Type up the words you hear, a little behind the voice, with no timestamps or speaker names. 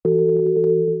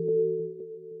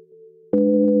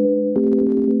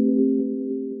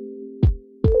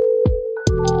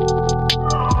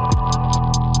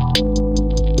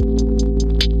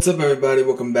What's up, everybody?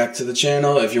 Welcome back to the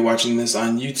channel. If you're watching this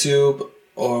on YouTube,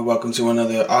 or welcome to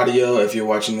another audio if you're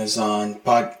watching this on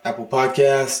Apple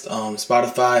Podcast,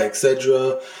 Spotify,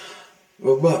 etc.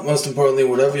 But most importantly,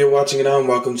 whatever you're watching it on,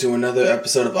 welcome to another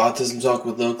episode of Autism Talk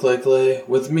with Lil Clay Clay,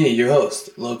 with me, your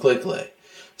host, Lil Clay Clay.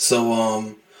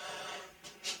 So,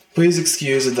 please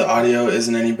excuse if the audio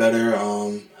isn't any better.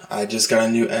 I just got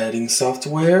a new editing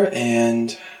software,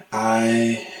 and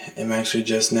I am actually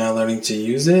just now learning to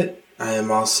use it. I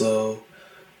am also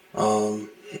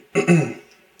hoping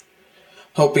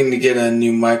to get a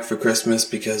new mic for Christmas,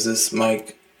 because this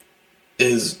mic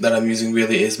that I'm using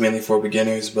really is mainly for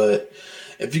beginners. But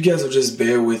if you guys will just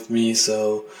bear with me.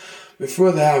 So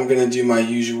before that, I'm gonna do my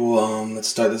usual. Let's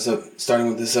starting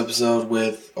with this episode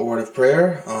with a word of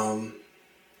prayer.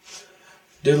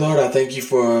 Dear Lord, I thank you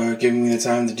for giving me the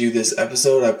time to do this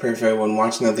episode. I pray for everyone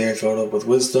watching that they are filled up with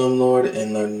wisdom, Lord,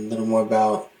 and learn a little more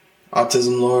about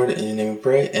autism, Lord. In your name we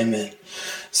pray, amen.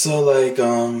 So,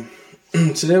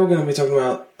 today we're going to be talking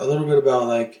about a little bit about,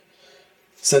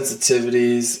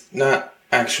 sensitivities, not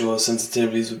actual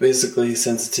sensitivities, but basically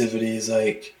sensitivities,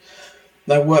 like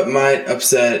what might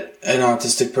upset an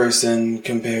autistic person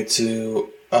compared to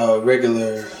a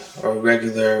regular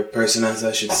person, as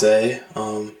I should say.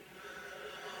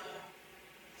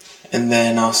 And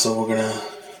then also we're going to,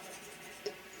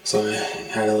 sorry, I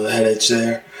had a little head itch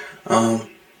there.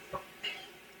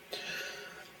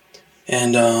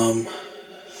 And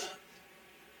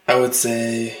I would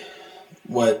say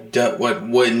what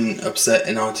wouldn't upset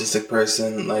an autistic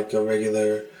person like a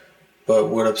regular, but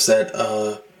would upset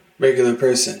a regular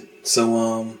person.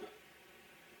 So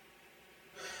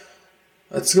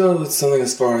let's go with something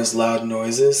as far as loud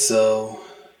noises. So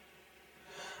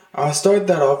I'll start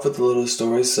that off with a little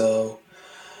story. So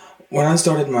when I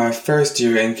started my first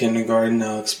year in kindergarten,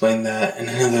 I'll explain that in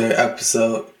another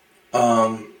episode.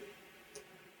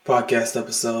 Podcast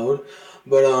episode,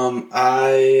 but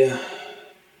I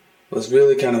was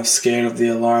really kind of scared of the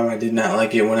alarm. I did not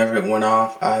like it whenever it went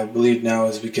off. I believe now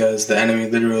is because the enemy,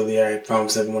 literally, I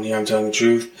promise everyone here I'm telling the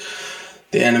truth,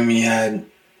 the enemy had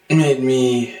made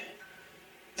me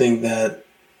think that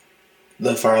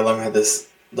the fire alarm had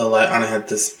the light on it had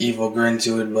this evil grin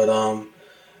to it. But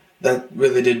that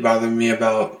really did bother me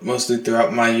about mostly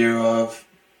throughout my year of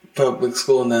public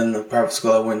school, and then the private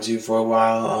school I went to for a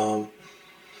while.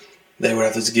 They would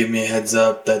have to give me a heads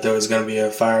up that there was going to be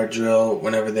a fire drill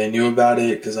whenever they knew about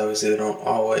it, because obviously they don't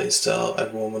always tell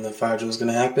everyone when the fire drill is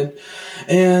going to happen.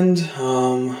 And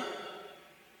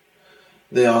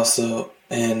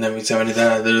every time I did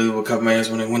that, I literally would cover my ears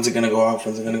wondering, when's it going to go off,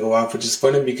 which is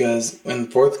funny because in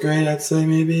 4th grade, I'd say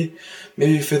maybe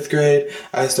 5th grade,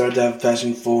 I started to have a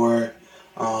passion for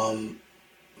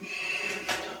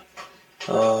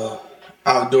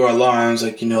outdoor alarms,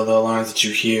 the alarms that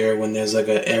you hear when there's an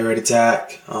air raid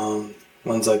attack,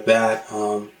 ones like that.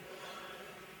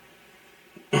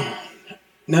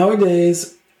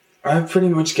 Nowadays, I've pretty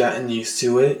much gotten used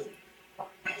to it.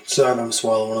 Sorry if I'm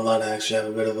swallowing a lot. I actually have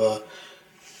a bit of a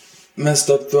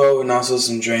messed up throat and also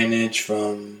some drainage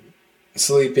from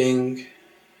sleeping.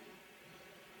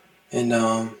 And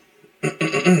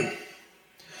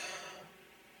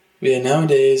yeah,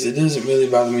 nowadays, it doesn't really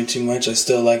bother me too much. I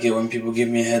still like it when people give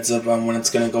me a heads up on when it's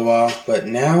going to go off. But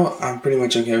now, I'm pretty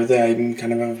much okay with that. I even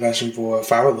kind of have a passion for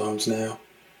fire alarms now.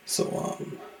 So,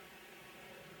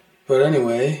 but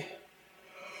anyway.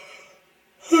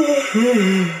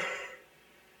 Getting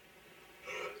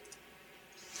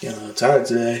a little tired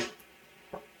today.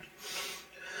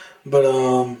 But,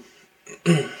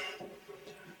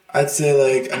 I'd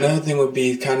say, another thing would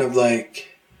be kind of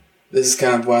this is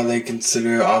kind of why they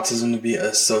consider autism to be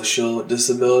a social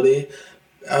disability.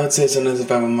 I would say sometimes if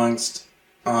I'm amongst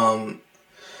long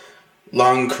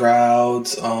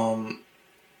crowds or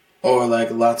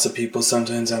lots of people,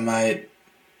 sometimes I might,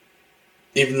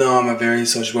 even though I'm a very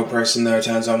sociable person, there are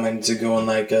times I might need to go in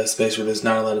a space where there's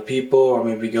not a lot of people, or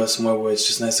maybe go somewhere where it's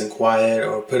just nice and quiet,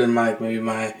 or put in maybe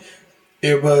my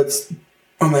earbuds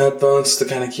or my headphones to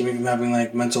kind of keep me from having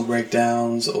mental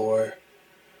breakdowns, or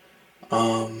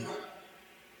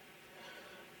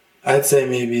I'd say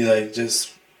maybe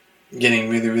just getting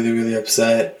really, really, really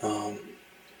upset.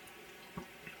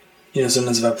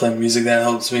 Sometimes if I play music, that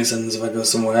helps me. Sometimes if I go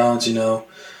somewhere else,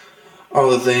 all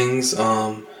the things.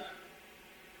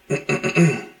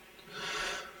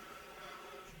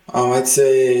 I'd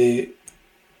say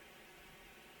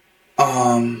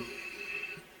one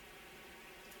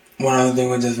other thing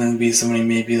would definitely be somebody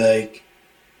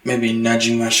maybe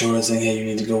nudging my shoulder saying, hey, you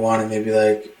need to go on, and maybe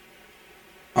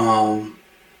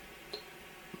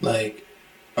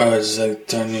or just like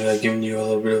telling you, like giving you a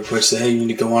little bit of a push, say, hey, you need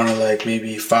to go on, or like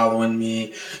maybe following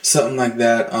me, something like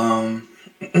that.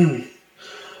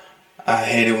 I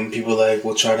hate it when people like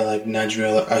will try to like nudge me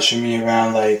or usher me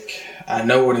around. Like, I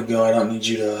know where to go. I don't need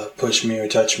you to push me or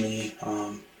touch me.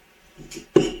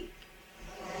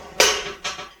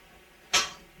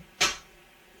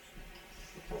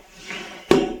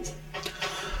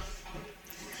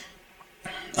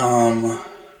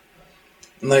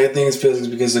 Like, I think it's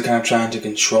because they're kind of trying to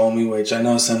control me, which I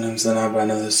know sometimes they're not, but I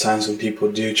know there's times when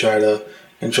people do try to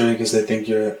control you because they think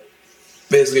you're,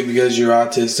 basically because you're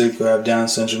autistic or have Down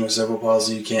syndrome or cerebral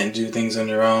palsy, you can't do things on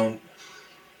your own,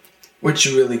 which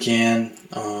you really can.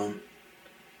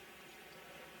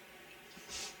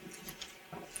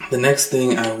 The next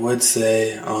thing I would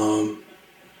say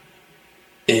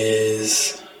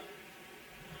is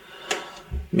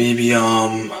maybe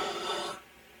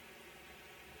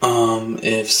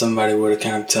if somebody were to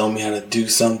kind of tell me how to do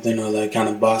something or like kind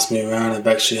of boss me around. I've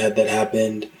actually had that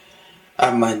happen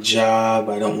at my job.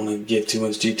 I don't want to give too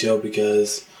much detail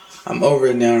because I'm over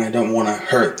it now and I don't want to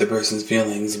hurt the person's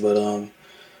feelings, but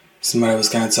somebody was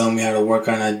kind of telling me how to work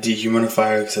on a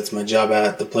dehumidifier because that's my job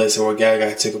at the place I work at. I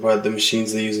got to take apart the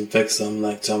machines they use and fix them,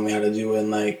 like tell me how to do it,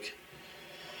 and like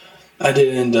I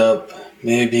did end up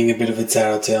maybe being a bit of a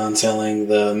tattletale and telling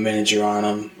the manager on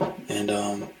them, and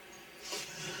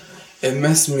it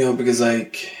messed me up because,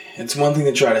 like, it's one thing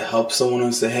to try to help someone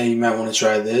and say, hey, you might want to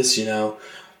try this,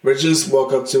 but just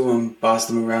walk up to them, boss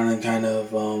them around, and kind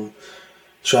of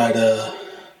try to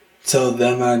tell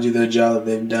them how to do their job that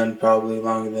they've done probably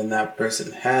longer than that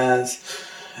person has.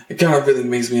 It kind of really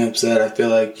makes me upset. I feel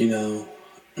like,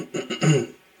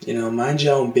 mind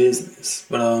your own business.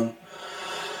 But,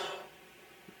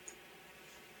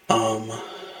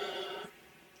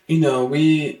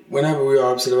 whenever we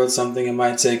are upset about something, it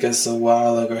might take us a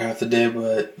while, like, or half the day,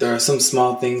 but there are some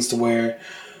small things to where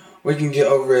we can get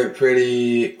over it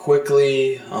pretty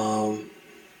quickly.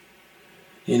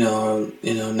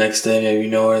 Next day, maybe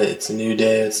it's a new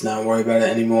day, let's not worry about it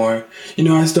anymore.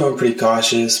 I still am pretty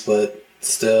cautious, but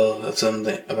still, if something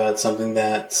that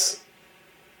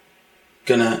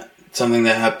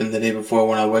happened the day before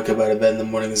when I wake up out of bed in the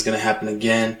morning is going to happen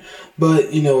again.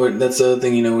 But, that's the other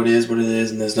thing, it is what it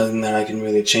is, and there's nothing that I can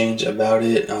really change about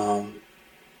it.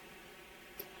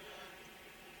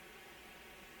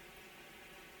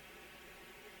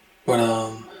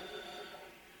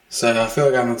 So I feel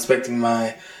like I'm expecting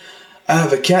I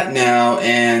have a cat now,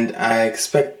 and I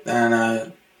expect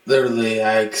her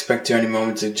any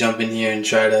moment to jump in here and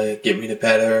try to get me to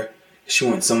pet her. She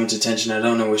wants so much attention. I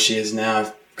don't know where she is now.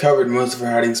 I've covered most of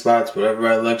her hiding spots. Wherever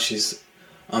I look, she's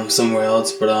somewhere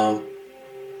else. But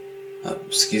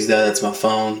excuse that's my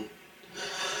phone.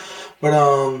 But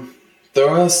there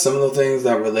are some of the things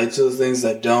that relate to those things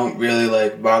that don't really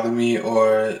like bother me,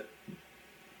 or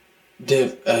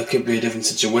could be a different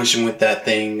situation with that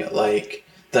thing, like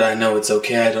that I know it's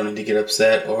okay, I don't need to get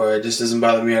upset, or it just doesn't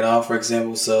bother me at all. For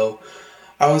example, so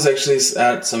I was actually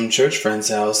at some church friend's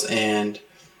house, and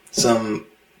some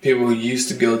people who used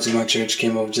to go to my church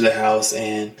came over to the house,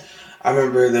 and I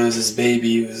remember there was this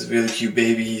baby. It was a really cute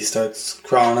baby. He starts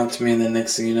crawling up to me, and then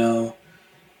next thing you know,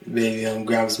 the baby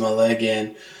grabs my leg,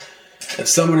 and if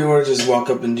somebody were to just walk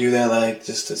up and do that, like,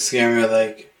 just to scare me,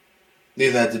 like,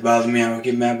 if that to bother me, I would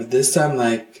get mad. But this time,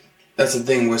 like, that's the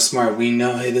thing, we're smart. We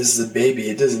know, hey, this is a baby.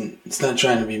 It's not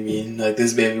trying to be mean. Like,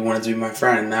 this baby wanted to be my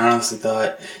friend. And I honestly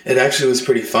thought it actually was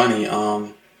pretty funny.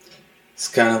 It's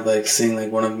kind of like seeing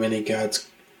like one of many of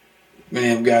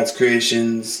God's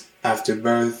creations after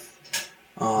birth.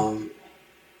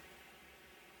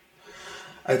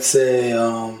 I'd say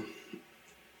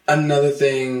another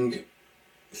thing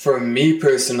for me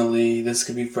personally, this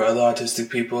could be for other autistic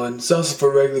people, and it's also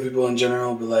for regular people in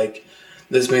general, but like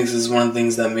this is one of the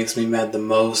things that makes me mad the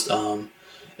most.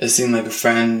 It seemed like a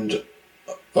friend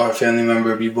or a family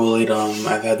member be bullied.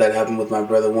 I've had that happen with my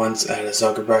brother once at a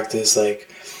soccer practice. Like,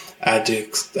 I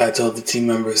told the team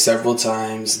member several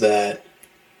times that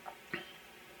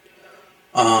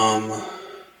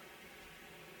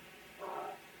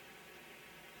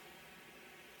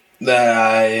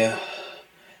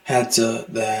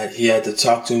that he had to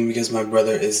talk to him because my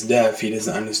brother is deaf. He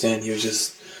doesn't understand. He was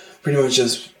just pretty much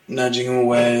just nudging him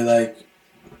away, like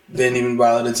didn't even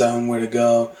bother to tell him where to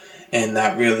go, and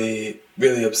that really,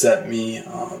 really upset me.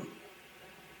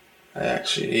 I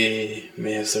actually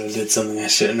may have sort of did something I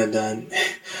shouldn't have done.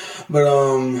 But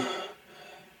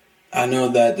I know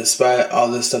that despite all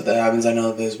this stuff that happens, I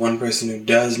know there's one person who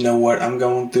does know what I'm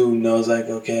going through, who knows, like,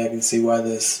 okay, I can see why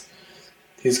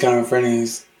he's kind of a friend,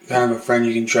 he's kind of a friend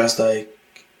you can trust. Like,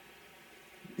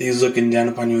 he's looking down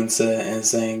upon you and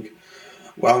saying,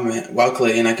 wow, man, wow,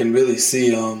 Clayton, I can really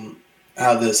see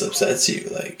how this upsets you.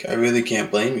 Like, I really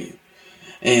can't blame you.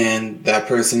 And that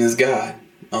person is God.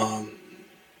 Um,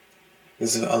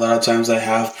 'Cause a lot of times I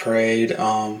have prayed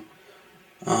um,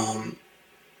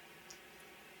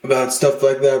 about stuff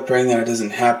like that, praying that it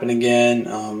doesn't happen again.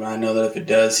 And I know that if it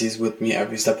does, He's with me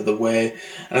every step of the way.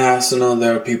 And I also know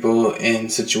there are people in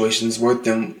situations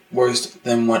worse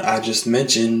than what I just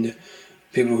mentioned.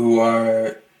 People who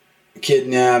are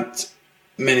kidnapped,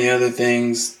 many other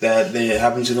things that they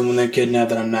happen to them when they're kidnapped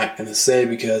that I'm not going to say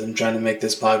because I'm trying to make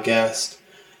this podcast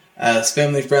as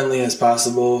family friendly as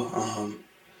possible.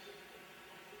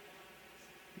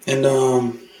 And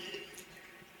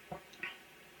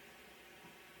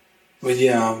But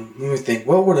yeah, let me think.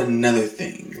 What would another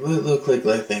thing?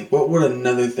 Let think. What would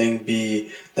another thing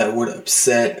be that would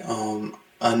upset an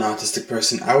autistic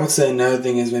person? I would say another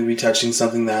thing is maybe touching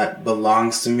something that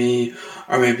belongs to me,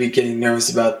 or maybe getting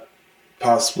nervous about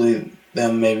possibly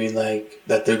them maybe like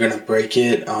that they're gonna break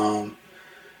it.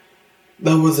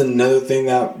 That was another thing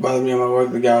that bothered me at my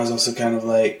work. The guy was also kind of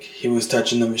like he was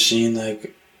touching the machine,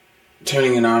 like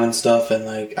turning it on and stuff, and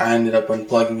like I ended up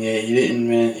unplugging it.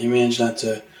 He managed not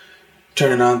to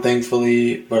turn it on,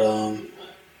 thankfully, but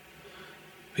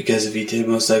because if he did,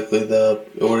 most likely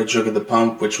it would have triggered the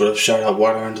pump, which would have shot out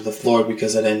water onto the floor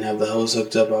because I didn't have the hose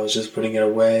hooked up. I was just putting it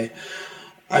away.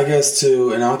 I guess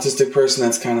to an autistic person,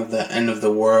 that's kind of the end of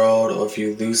the world, or if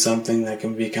you lose something, that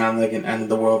can be kind of like an end of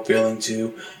the world feeling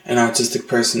to an autistic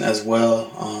person as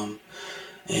well.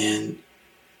 And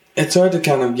it's hard to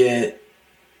kind of get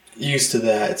used to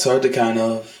that. It's hard to kind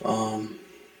of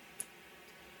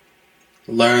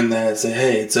learn that and say,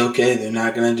 hey, it's okay. They're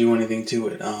not gonna do anything to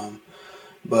it.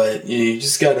 But you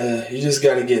just gotta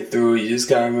get through it. You just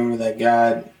gotta remember that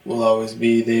God will always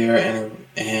be there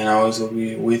and always will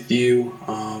be with you.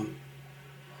 I'm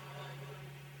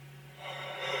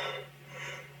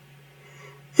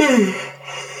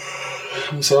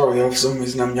sorry, for some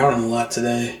reason I'm yawning a lot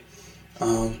today.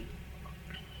 But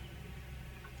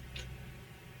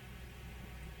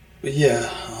yeah.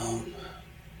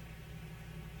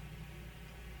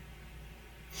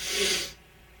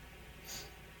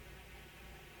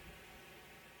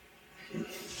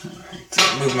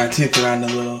 Move my teeth around a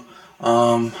little.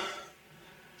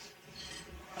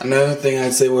 Another thing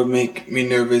I'd say would make me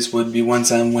nervous would be one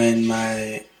time when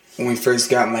we first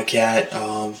got my cat.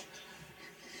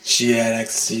 She had,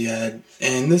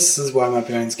 and this is why my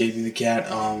parents gave me the cat.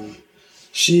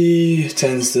 She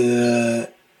tends to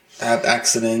have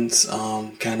accidents,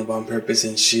 kind of on purpose,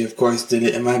 and she of course did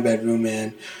it in my bedroom,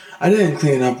 and I didn't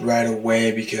clean it up right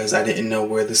away because I didn't know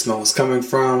where the smell was coming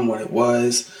from, what it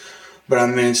was. But I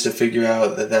managed to figure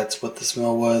out that that's what the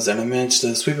smell was, and I managed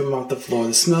to sweep them off the floor.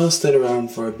 The smell stayed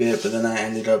around for a bit, but then I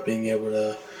ended up being able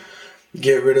to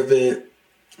get rid of it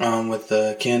with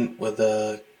a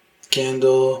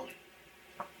candle.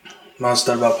 I also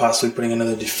thought about possibly putting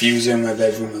another diffuser in my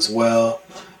bedroom as well.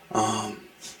 I've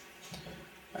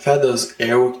had those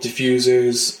Airwick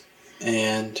diffusers,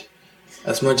 and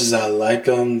as much as I like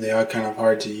them, they are kind of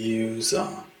hard to use.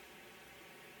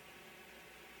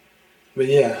 But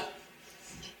yeah.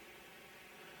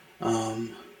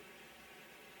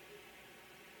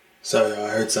 Sorry, I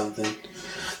heard something.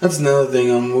 That's another thing.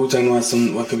 We were talking about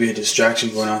what could be a distraction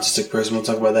for an autistic person. We'll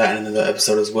talk about that in another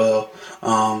episode as well.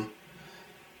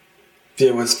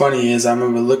 Yeah, what's funny is I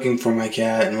remember looking for my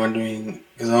cat and wondering,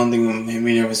 because the only thing that made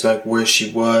me nervous was like where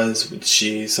she was. Would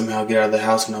she somehow get out of the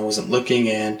house when I wasn't looking?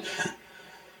 And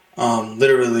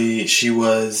literally, she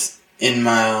was in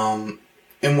my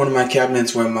in one of my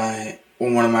cabinets where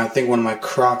one of my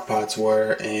crock pots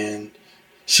were, and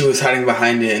she was hiding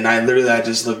behind it, and I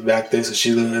just looked back there, so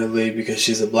she literally, because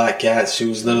she's a black cat, she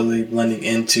was literally blending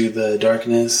into the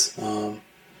darkness.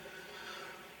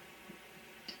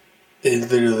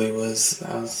 It literally was,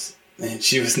 and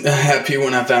she was not happy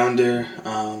when I found her,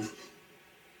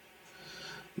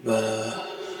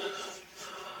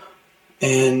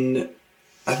 and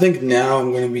I think now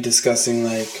I'm going to be discussing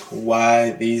like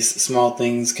why these small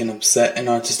things can upset an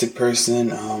autistic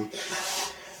person,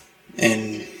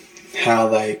 and how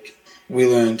like we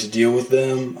learn to deal with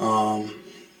them.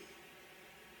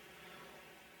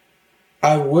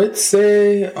 I would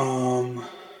say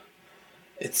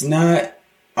it's not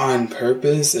on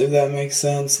purpose, if that makes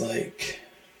sense. Like,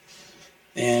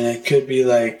 and it could be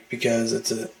like because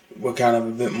we're kind of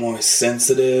a bit more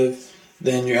sensitive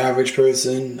than your average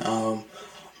person.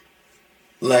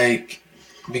 Like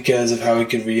because of how we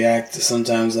could react to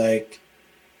sometimes, like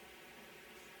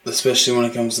especially when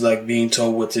it comes to like being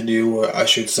told what to do or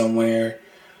ushered somewhere.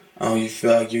 You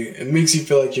feel like it makes you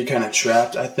feel like you're kind of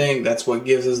trapped. I think that's what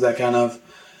gives us that kind of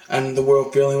and the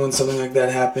world feeling when something like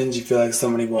that happens. You feel like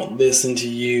somebody won't listen to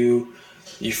you.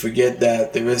 You forget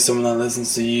that there is someone that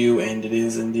listens to you, and it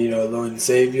is indeed our Lord and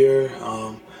Savior.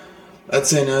 I'd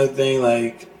say another thing,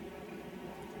 like,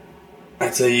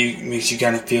 I'd say it makes you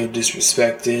kind of feel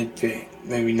disrespected,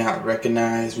 maybe not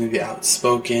recognized, maybe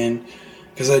outspoken.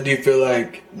 Because I do feel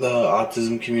like the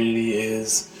autism community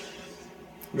is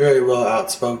very well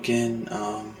outspoken.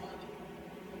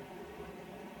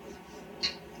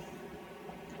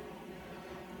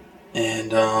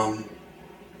 And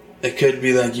it could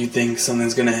be like you think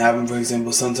something's going to happen. For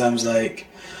example, sometimes like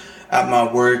at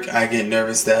my work, I get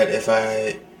nervous that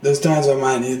there's times I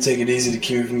might need to take it easy to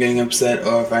keep me from getting upset,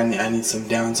 or if I need some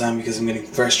downtime because I'm getting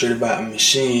frustrated about a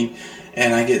machine,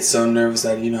 and I get so nervous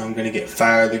that, I'm going to get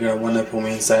fired. They're going to want to pull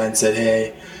me inside and say,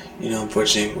 hey,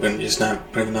 unfortunately, we're going to just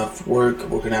not put enough work.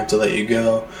 We're going to have to let you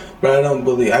go. But I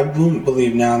wouldn't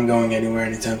believe now I'm going anywhere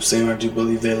anytime soon. I do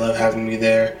believe they love having me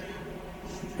there,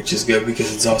 which is good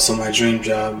because it's also my dream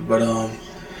job. But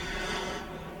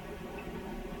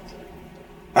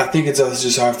I think it's also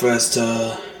just hard for us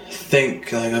to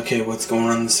think like, okay, what's going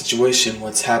on in the situation?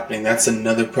 What's happening? That's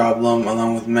another problem,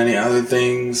 along with many other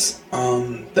things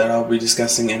that I'll be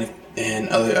discussing in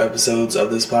other episodes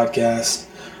of this podcast.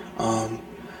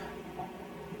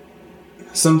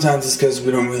 Sometimes it's because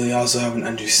we don't really also have an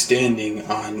understanding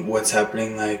on what's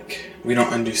happening. Like, we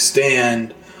don't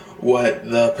understand what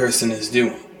the person is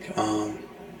doing.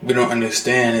 We don't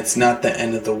understand it's not the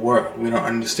end of the world. We don't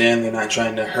understand they're not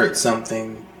trying to hurt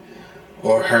something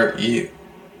or hurt you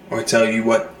or tell you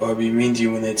what, or be mean to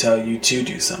you when they tell you to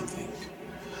do something.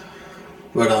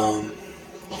 But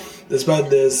despite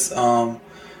this,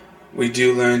 we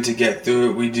do learn to get through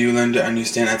it. We do learn to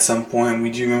understand at some point.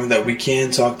 We do remember that we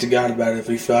can talk to God about it. If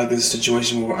we feel like there's a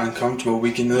situation where we're uncomfortable,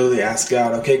 we can literally ask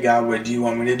God, okay, God, what do you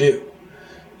want me to do?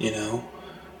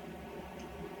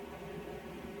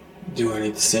 Do I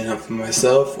need to stand up for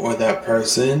myself or that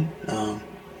person? Are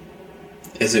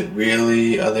they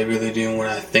really doing what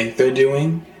I think they're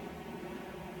doing?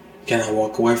 Can I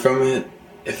walk away from it?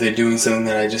 If they're doing something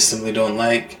that I just simply don't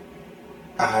like,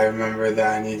 I remember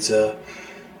that I need to,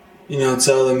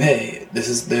 tell them, hey,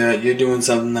 you're doing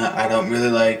something that I don't really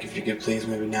like. If you could please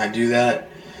maybe not do that.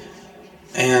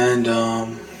 And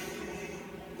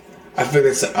I feel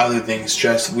that's the other thing,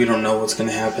 stress. We don't know what's going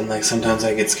to happen. Like, sometimes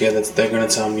I get scared that they're going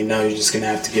to tell me, no, you're just going to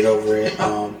have to get over it.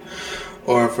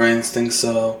 Or for instance,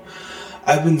 so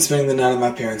I've been spending the night at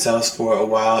my parents' house for a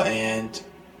while, and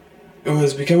it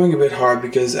was becoming a bit hard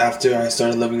because after I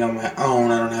started living on my own,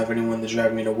 I don't have anyone to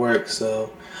drive me to work.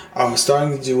 So I was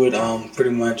starting to do it pretty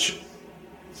much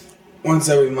once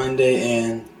every Monday,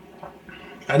 and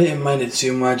I didn't mind it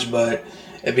too much, but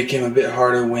it became a bit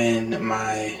harder when it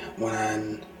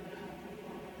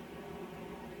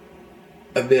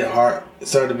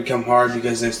started to become hard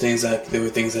because there were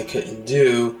things I couldn't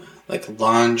do, like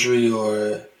laundry,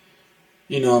 or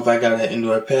if I got an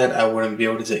indoor pet, I wouldn't be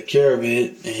able to take care of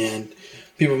it. And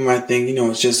people might think,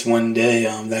 it's just one day.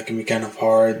 That can be kind of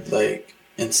hard. Like,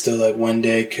 and still, like, one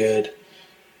day could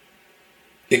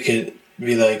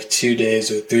be like 2 days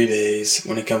or 3 days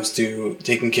when it comes to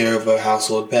taking care of a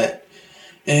household pet.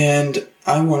 And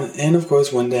of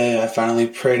course, one day I finally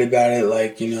prayed about it,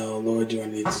 like, Lord, do I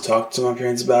need to talk to my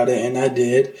parents about it? And I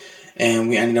did. And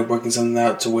we ended up working something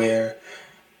out to where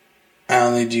I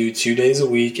only do 2 days a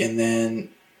week. And then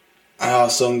I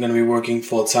also am going to be working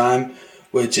full time,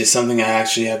 which is something I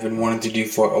actually have been wanting to do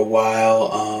for a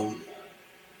while.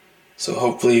 So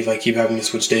hopefully if I keep having to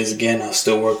switch days again, I'll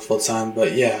still work full time.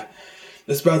 But yeah,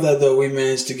 despite that though, we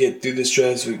managed to get through the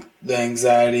stress, the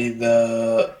anxiety,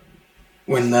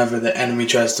 whenever the enemy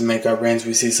tries to make our brains,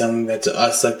 we see something that to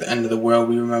us like the end of the world,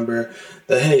 we remember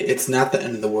that, hey, it's not the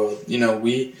end of the world.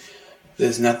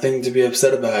 There's nothing to be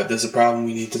upset about. If there's a problem,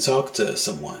 we need to talk to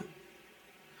someone.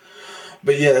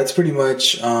 But yeah, that's pretty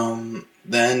much the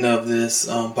end of this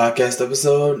podcast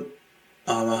episode.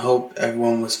 I hope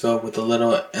everyone was filled with a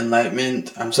little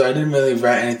enlightenment. I'm sorry I didn't really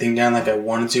write anything down like I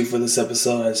wanted to for this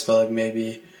episode. I just felt like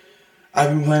maybe I've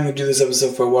been planning to do this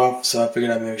episode for a while, so I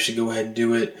figured I maybe should go ahead and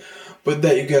do it. With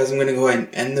that, you guys, I'm going to go ahead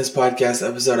and end this podcast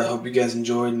episode. I hope you guys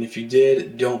enjoyed, and if you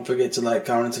did, don't forget to like,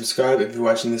 comment, and subscribe if you're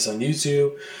watching this on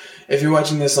YouTube. If you're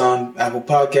watching this on Apple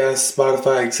Podcasts,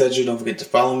 Spotify, etc., don't forget to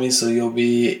follow me so you'll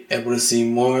be able to see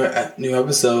more new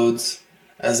episodes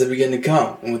as they begin to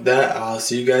come. And with that, I'll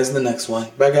see you guys in the next one.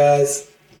 Bye, guys.